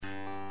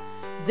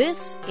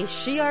This is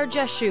Shear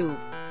Jashub,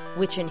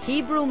 which in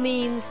Hebrew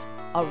means,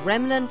 a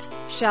remnant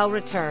shall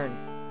return.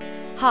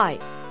 Hi,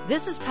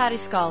 this is Patty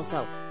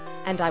Scalzo,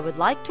 and I would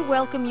like to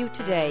welcome you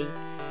today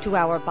to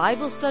our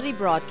Bible study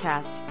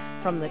broadcast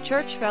from the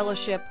Church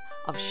Fellowship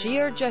of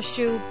Shear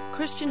Jashub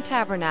Christian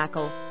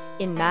Tabernacle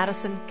in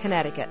Madison,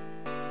 Connecticut.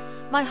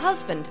 My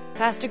husband,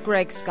 Pastor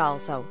Greg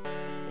Scalzo,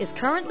 is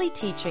currently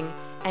teaching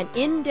an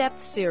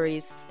in-depth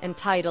series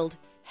entitled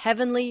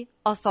Heavenly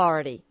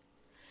Authority.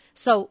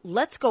 So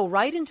let's go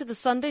right into the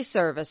Sunday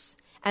service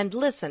and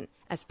listen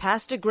as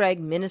Pastor Greg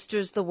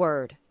ministers the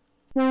Word.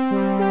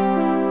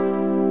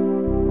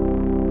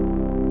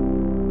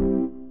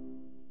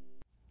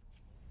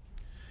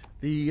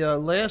 The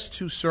last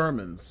two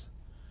sermons,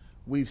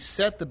 we've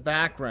set the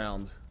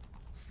background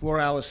for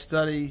our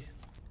study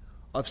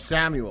of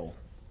Samuel.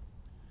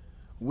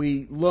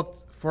 We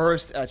looked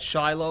first at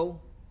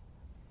Shiloh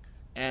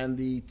and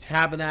the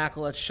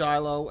tabernacle at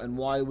Shiloh and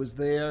why it was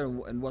there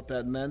and what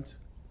that meant.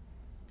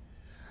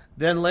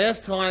 Then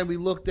last time we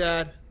looked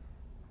at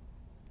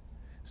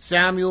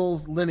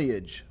Samuel's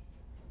lineage,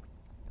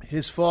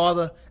 his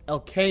father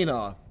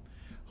Elkanah,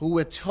 who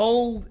we're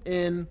told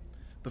in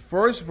the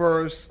first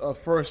verse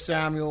of 1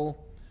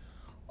 Samuel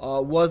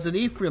was an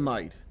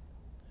Ephraimite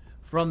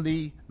from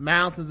the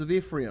mountains of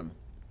Ephraim.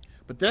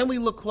 But then we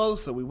looked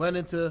closer. We went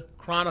into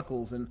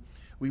Chronicles and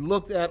we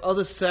looked at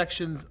other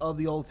sections of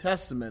the Old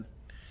Testament,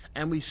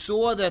 and we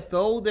saw that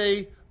though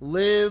they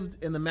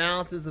lived in the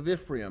mountains of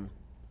Ephraim,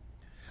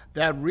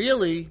 that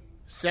really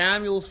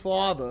Samuel's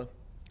father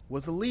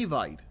was a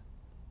Levite.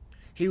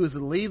 He was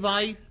a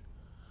Levite,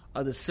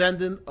 a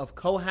descendant of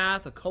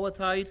Kohath, a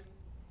Kohathite,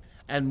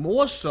 and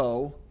more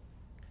so,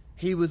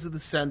 he was a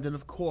descendant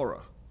of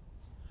Korah.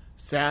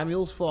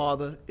 Samuel's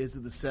father is a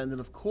descendant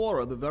of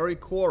Korah, the very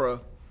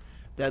Korah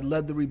that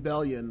led the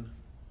rebellion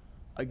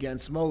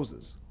against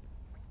Moses.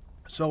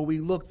 So we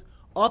looked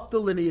up the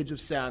lineage of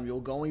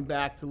Samuel, going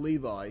back to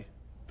Levi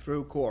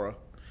through Korah.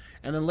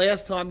 And then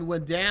last time we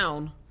went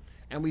down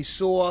and we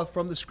saw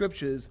from the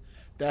scriptures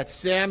that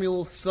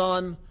Samuel's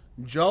son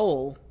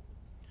Joel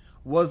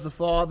was the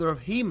father of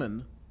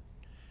Heman,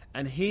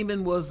 and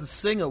Heman was the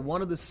singer.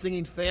 One of the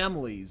singing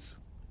families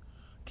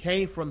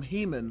came from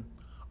Heman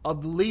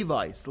of the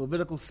Levites, the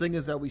Levitical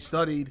singers that we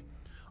studied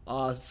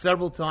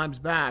several times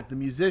back, the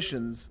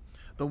musicians,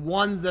 the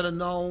ones that are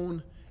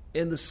known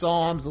in the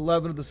Psalms,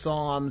 11 of the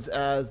Psalms,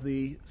 as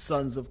the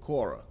sons of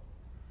Korah.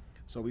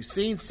 So we've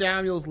seen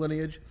Samuel's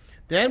lineage.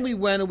 Then we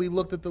went and we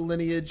looked at the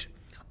lineage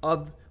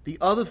of the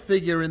other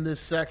figure in this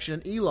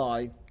section,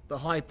 Eli, the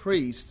high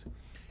priest,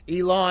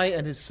 Eli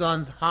and his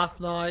sons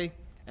Hophni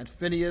and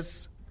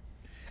Phinehas.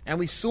 And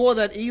we saw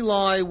that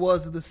Eli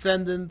was a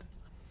descendant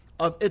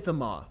of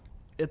Ithamar.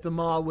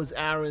 Ithamar was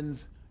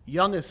Aaron's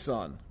youngest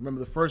son. Remember,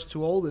 the first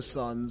two oldest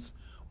sons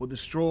were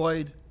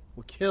destroyed,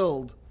 were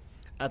killed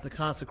at the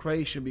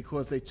consecration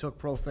because they took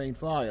profane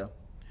fire.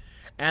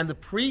 And the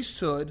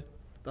priesthood,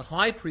 the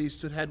high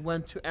priesthood, had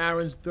went to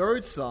Aaron's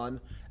third son,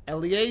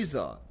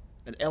 Eleazar,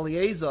 and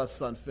Eleazar's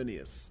son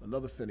Phinehas,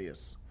 another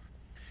Phinehas.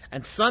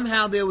 And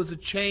somehow there was a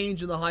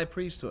change in the high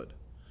priesthood.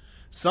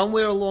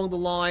 Somewhere along the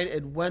line,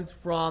 it went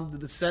from the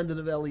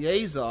descendant of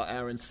Eleazar,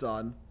 Aaron's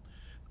son,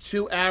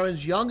 to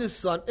Aaron's youngest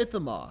son,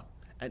 Ithamar.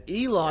 And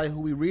Eli,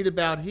 who we read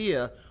about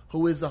here,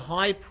 who is the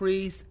high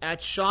priest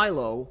at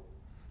Shiloh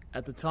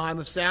at the time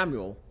of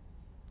Samuel,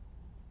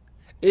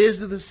 is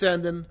the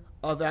descendant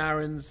of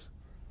Aaron's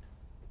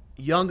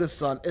youngest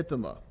son,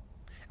 Ithamar.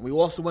 And we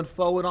also went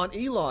forward on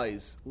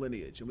Eli's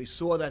lineage, and we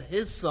saw that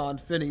his son,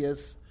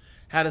 Phinehas,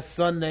 had a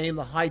son named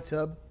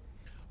Ahitub,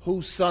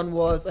 whose son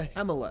was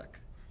Ahimelech,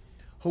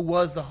 who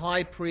was the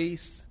high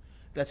priest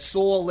that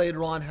Saul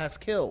later on has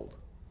killed,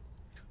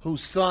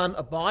 whose son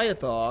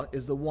Abiathar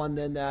is the one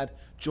then that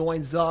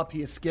joins up,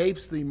 he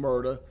escapes the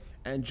murder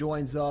and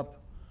joins up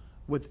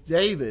with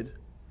David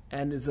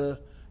and is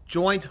a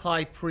joint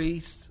high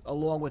priest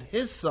along with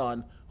his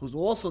son, who's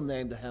also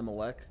named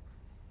Ahimelech,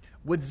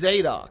 with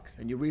Zadok.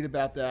 And you read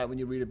about that when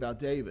you read about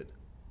David.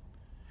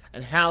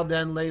 And how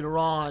then later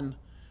on,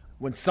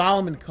 when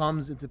Solomon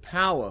comes into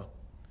power,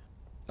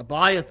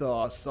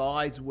 Abiathar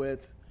sides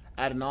with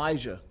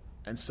Adonijah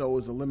and so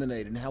is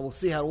eliminated. And how we'll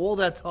see how all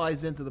that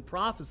ties into the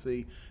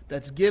prophecy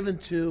that's given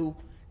to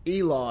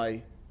Eli,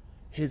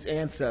 his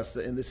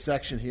ancestor, in this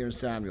section here in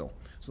Samuel.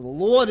 So the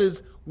Lord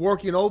is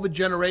working over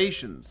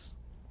generations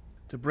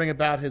to bring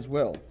about his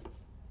will.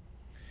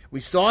 We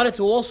started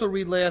to also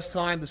read last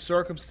time the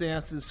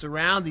circumstances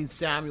surrounding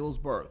Samuel's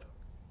birth.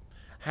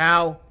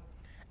 How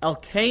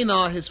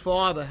Elkanah, his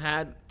father,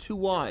 had two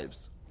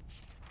wives.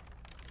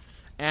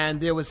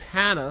 And there was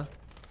Hannah,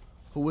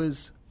 who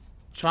was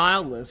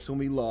childless,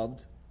 whom he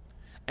loved,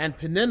 and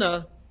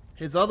Peninnah,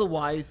 his other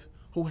wife,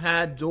 who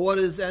had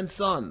daughters and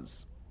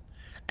sons.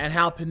 And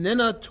how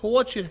Peninnah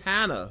tortured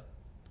Hannah,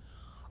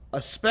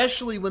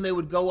 especially when they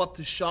would go up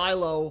to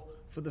Shiloh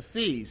for the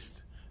feast,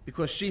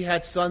 because she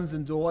had sons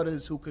and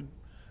daughters who could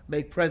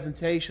make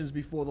presentations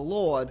before the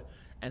Lord,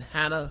 and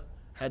Hannah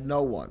had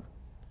no one.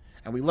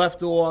 And we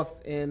left off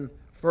in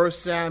 1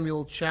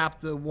 Samuel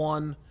chapter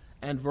 1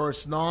 and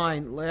verse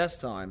 9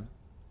 last time.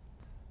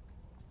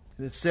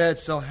 And it said,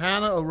 "So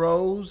Hannah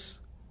arose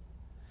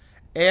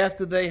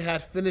after they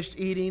had finished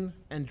eating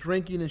and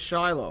drinking in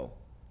Shiloh.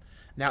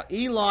 Now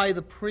Eli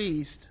the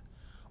priest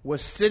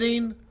was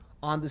sitting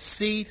on the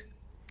seat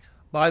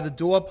by the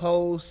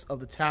doorpost of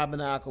the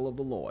tabernacle of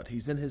the Lord."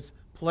 He's in his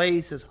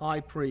place as high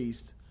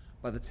priest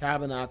by the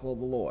tabernacle of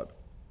the Lord.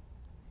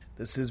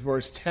 This is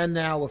verse 10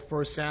 now of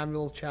 1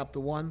 Samuel chapter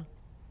 1.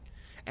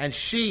 "And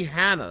she,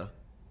 Hannah,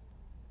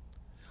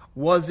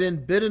 was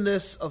in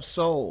bitterness of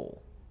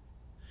soul,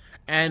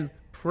 and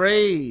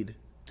prayed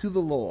to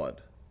the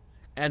Lord,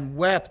 and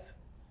wept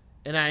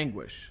in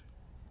anguish."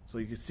 So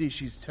you can see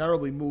she's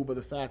terribly moved by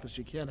the fact that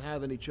she can't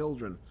have any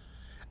children.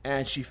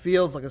 And she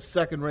feels like a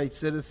second-rate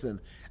citizen.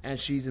 And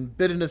she's in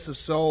bitterness of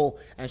soul.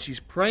 And she's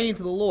praying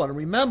to the Lord. And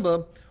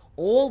remember,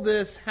 all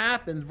this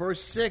happened,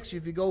 verse 6,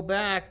 if you go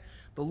back,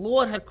 the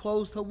Lord had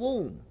closed her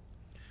womb.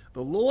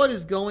 The Lord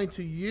is going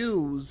to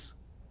use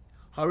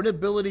her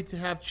inability to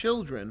have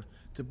children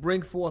to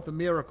bring forth a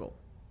miracle.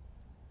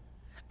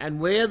 And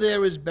where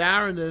there is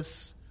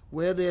barrenness,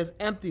 where there's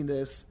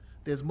emptiness,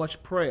 there's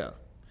much prayer.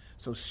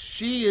 So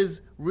she is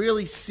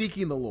really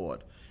seeking the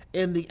Lord.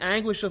 In the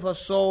anguish of her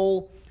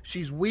soul,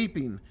 she's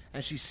weeping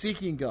and she's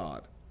seeking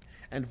God.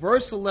 And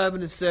verse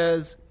 11 it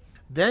says,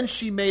 "Then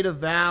she made a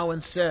vow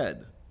and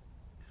said,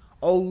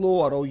 O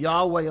Lord, O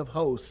Yahweh of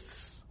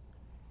hosts,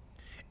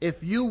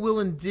 if you will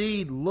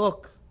indeed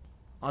look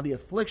on the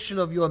affliction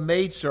of your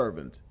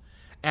maidservant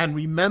and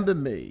remember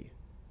me,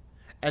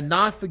 and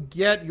not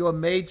forget your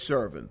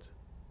maidservant,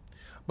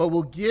 but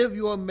will give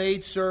your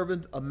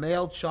maidservant a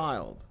male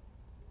child,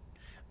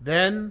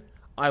 then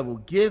I will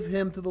give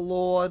him to the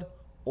Lord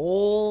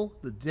all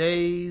the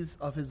days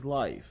of his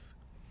life,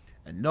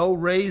 and no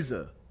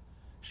razor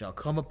shall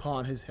come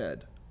upon his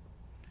head."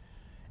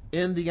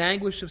 In the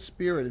anguish of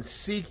spirit and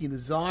seeking,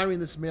 desiring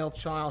this male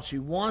child, she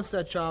wants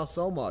that child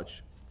so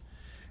much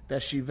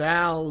that she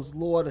vows,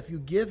 "Lord, if you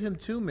give him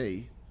to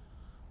me,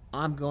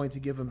 I'm going to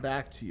give him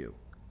back to you."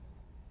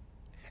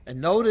 And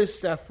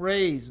notice that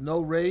phrase, "no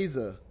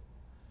razor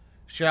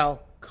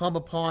shall come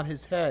upon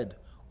his head."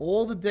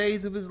 All the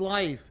days of his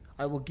life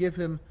I will give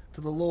him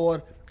to the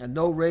Lord, and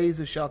no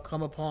razor shall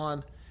come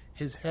upon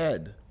his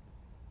head.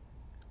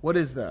 What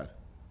is that?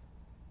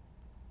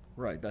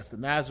 Right, that's the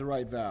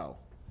Nazirite vow.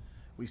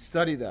 We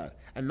study that.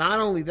 And not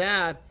only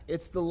that,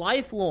 it's the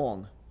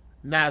lifelong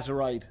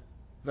Nazirite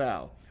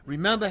vow.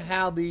 Remember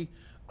how the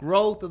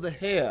growth of the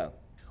hair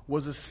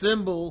was a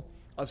symbol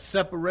of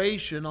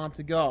separation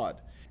unto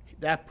God.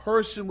 That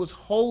person was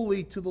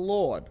holy to the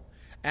Lord.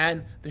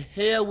 And the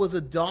hair was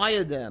a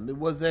diadem. It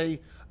was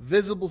a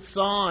visible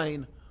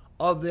sign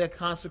of their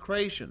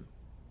consecration.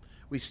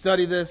 We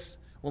study this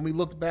when we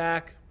looked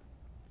back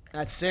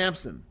at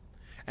Samson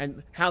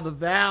and how the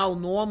vow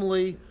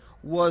normally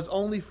was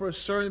only for a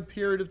certain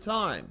period of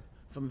time,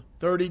 from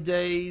 30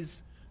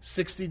 days,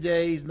 60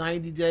 days,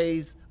 90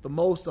 days, the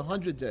most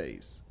 100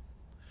 days.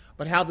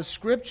 But how the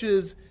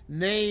scriptures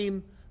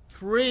name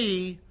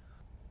 3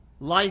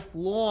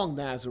 lifelong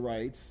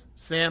Nazirites: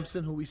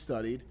 Samson, who we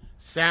studied,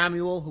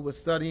 Samuel, who we're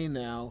studying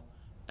now,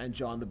 and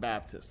John the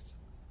Baptist.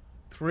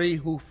 3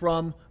 who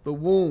from the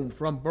womb,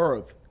 from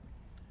birth,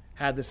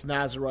 had this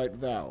Nazirite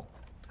vow,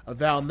 a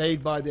vow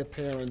made by their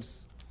parents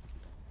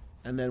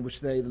and then which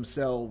they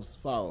themselves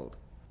followed.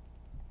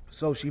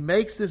 So she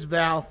makes this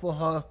vow for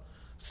her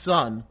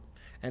son,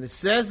 and it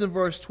says in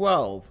verse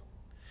 12,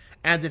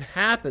 "And it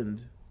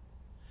happened,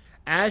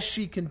 as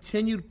she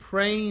continued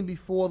praying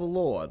before the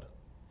Lord,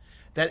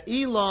 that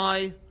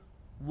Eli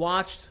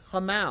watched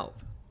her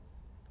mouth.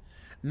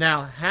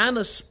 Now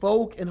Hannah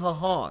spoke in her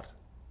heart.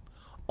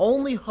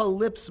 Only her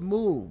lips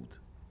moved,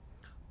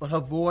 but her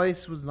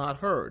voice was not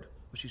heard."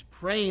 She's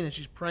praying, and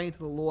she's praying to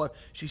the Lord.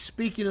 She's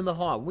speaking in the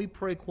heart. When we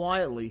pray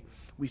quietly,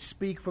 we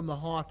speak from the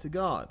heart to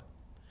God.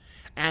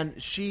 And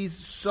she's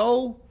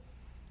so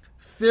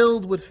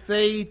filled with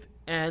faith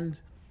and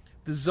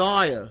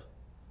desire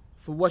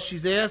for what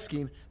she's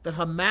asking that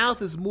her mouth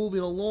is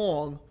moving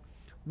along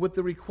with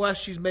the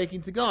request she's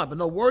making to God, but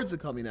no words are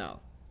coming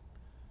out.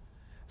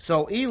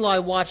 So Eli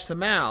watched her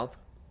mouth,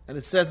 and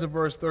it says in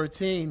verse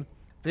 13,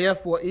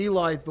 "Therefore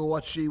Eli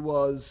thought she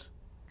was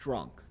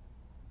drunk."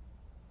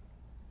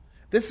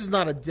 This is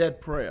not a dead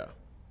prayer.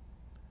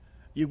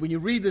 When you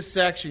read this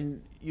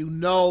section, you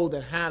know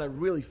that Hannah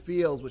really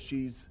feels what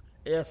she's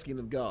asking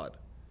of God.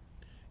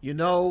 You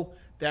know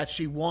that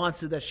she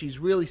wants it, that she's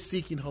really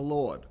seeking her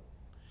Lord.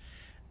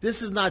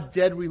 This is not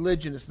dead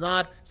religion. It's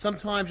not,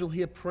 sometimes you'll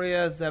hear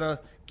prayers that are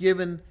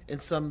given in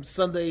some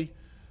Sunday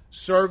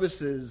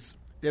services.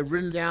 They're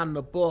written down in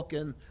a book,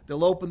 and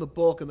they'll open the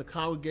book, and the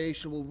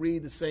congregation will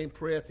read the same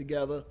prayer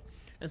together.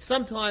 And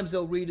sometimes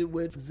they'll read it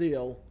with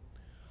zeal.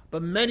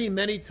 But many,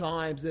 many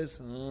times it's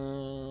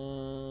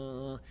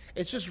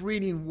just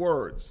reading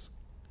words.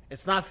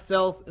 It's not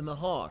felt in the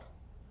heart.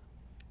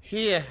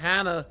 Here,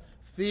 Hannah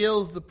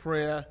feels the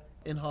prayer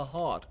in her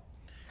heart.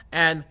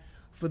 And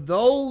for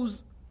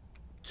those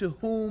to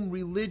whom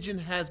religion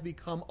has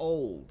become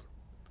old,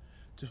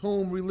 to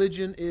whom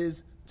religion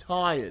is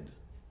tired,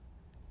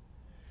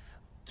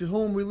 to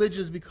whom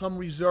religion has become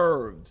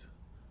reserved,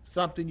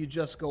 something you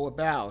just go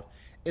about.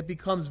 It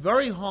becomes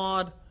very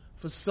hard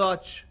for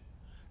such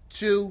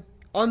to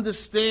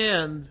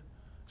understand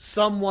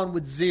someone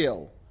with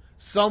zeal,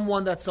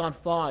 someone that's on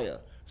fire,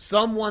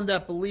 someone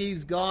that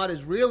believes God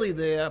is really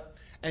there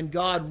and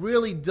God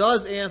really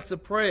does answer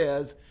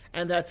prayers,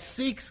 and that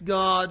seeks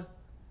God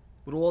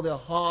with all their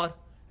heart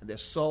and their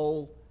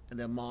soul and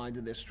their mind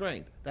and their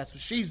strength. That's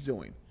what she's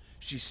doing.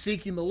 She's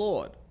seeking the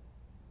Lord.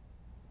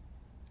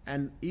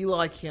 And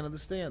Eli can't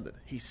understand it.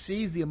 He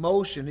sees the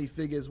emotion. He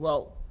figures,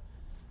 well,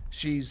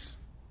 she's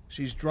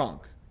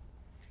drunk.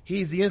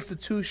 He's the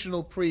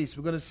institutional priest.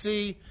 We're going to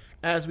see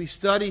as we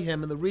study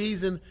him, and the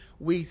reason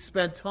we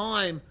spent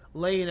time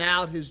laying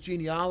out his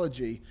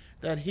genealogy,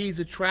 that he's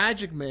a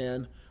tragic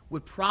man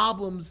with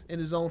problems in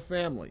his own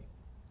family.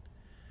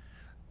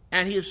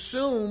 And he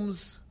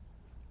assumes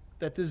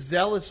that this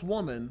zealous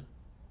woman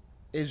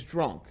is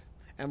drunk.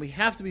 And we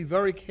have to be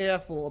very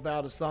careful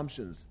about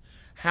assumptions.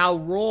 How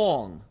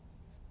wrong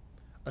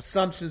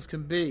assumptions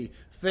can be.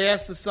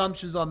 Fast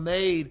assumptions are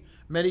made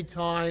many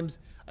times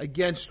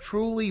against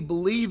truly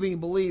believing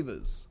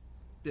believers.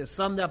 There's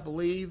some that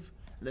believe,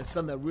 and there's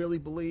some that really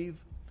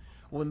believe.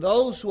 When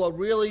those who are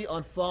really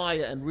on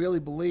fire and really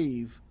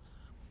believe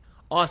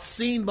are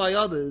seen by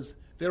others,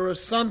 there are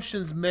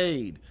assumptions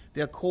made.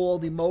 They're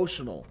called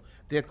emotional.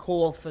 They're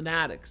called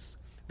fanatics.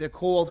 They're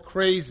called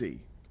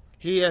crazy.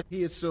 He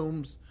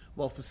assumes,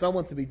 well, for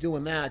someone to be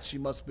doing that, she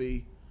must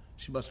be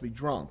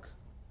drunk.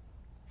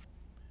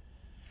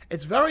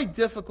 It's very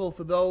difficult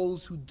for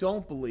those who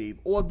don't believe,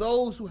 or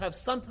those who have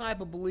some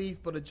type of belief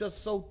but are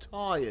just so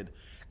tired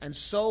and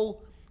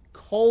so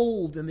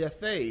cold in their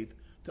faith,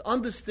 to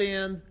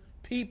understand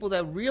people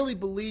that really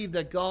believe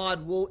that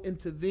God will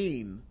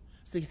intervene.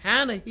 See,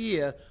 Hannah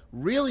here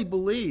really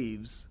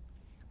believes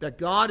that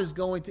God is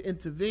going to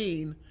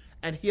intervene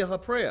and hear her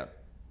prayer.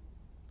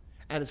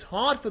 And it's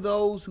hard for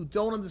those who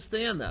don't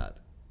understand that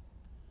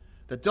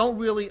don't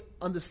really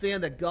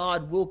understand that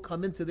God will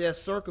come into their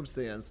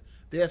circumstance,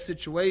 their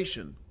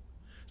situation.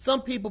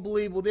 Some people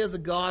believe, well, there's a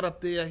God up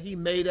there. He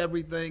made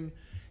everything.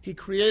 He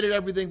created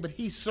everything, but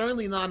he's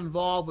certainly not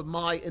involved with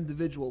my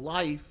individual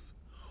life.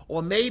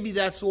 Or maybe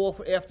that's all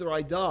for after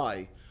I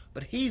die,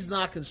 but he's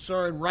not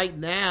concerned right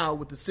now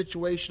with the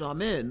situation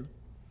I'm in.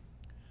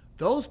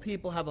 Those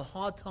people have a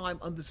hard time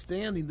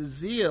understanding the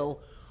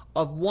zeal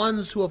of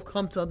ones who have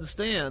come to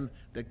understand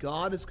that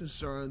God is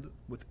concerned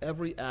with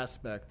every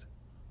aspect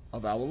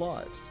of our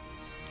lives.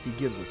 He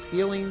gives us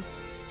healings.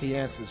 He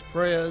answers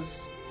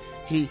prayers.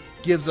 He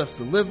gives us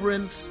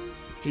deliverance.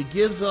 He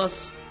gives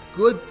us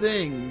good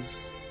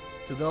things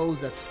to those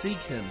that seek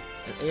him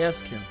and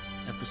ask him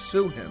and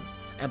pursue him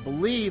and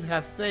believe,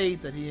 have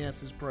faith that he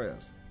answers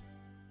prayers.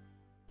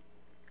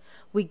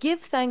 We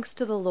give thanks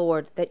to the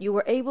Lord that you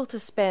were able to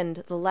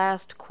spend the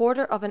last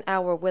quarter of an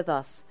hour with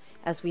us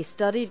as we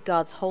studied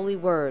God's holy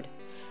word,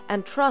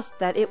 and trust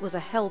that it was a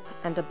help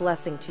and a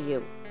blessing to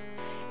you.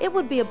 It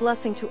would be a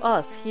blessing to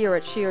us here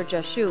at Shir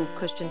Jashub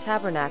Christian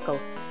Tabernacle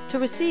to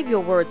receive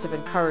your words of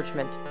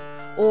encouragement,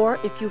 or,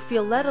 if you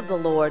feel led of the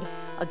Lord,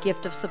 a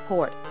gift of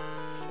support.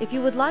 If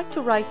you would like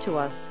to write to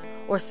us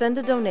or send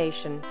a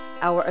donation,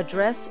 our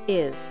address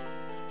is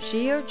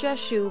Shir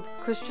Jashub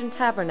Christian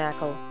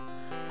Tabernacle,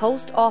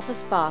 Post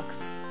Office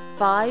Box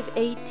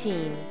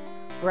 518,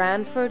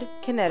 Branford,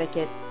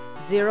 Connecticut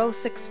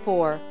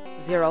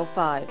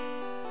 06405.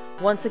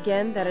 Once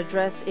again, that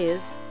address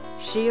is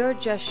Shir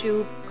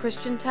Jashub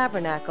Christian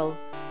Tabernacle,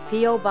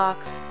 P.O.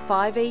 Box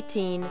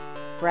 518,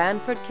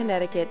 Branford,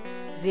 Connecticut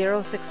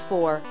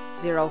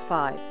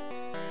 06405.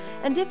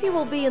 And if you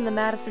will be in the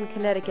Madison,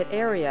 Connecticut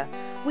area,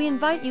 we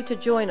invite you to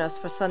join us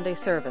for Sunday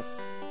service.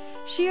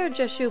 Shir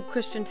Jashub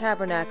Christian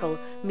Tabernacle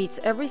meets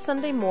every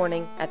Sunday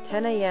morning at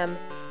 10 a.m.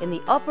 in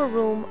the upper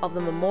room of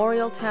the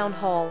Memorial Town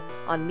Hall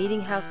on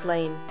Meeting House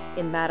Lane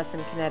in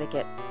Madison,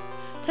 Connecticut.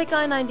 Take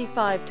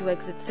I-95 to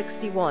exit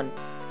 61.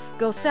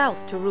 Go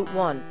south to Route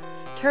 1.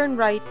 Turn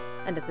right,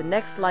 and at the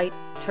next light,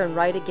 turn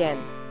right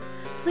again.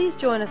 Please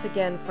join us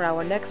again for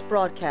our next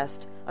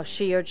broadcast of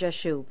Shir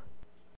Jashub.